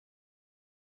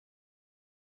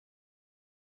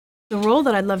The role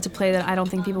that I'd love to play that I don't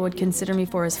think people would consider me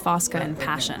for is Fosca in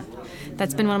Passion.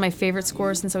 That's been one of my favorite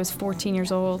scores since I was 14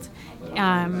 years old.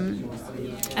 And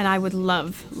I would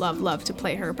love, love, love to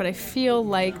play her, but I feel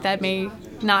like that may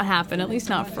not happen, at least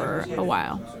not for a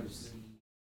while.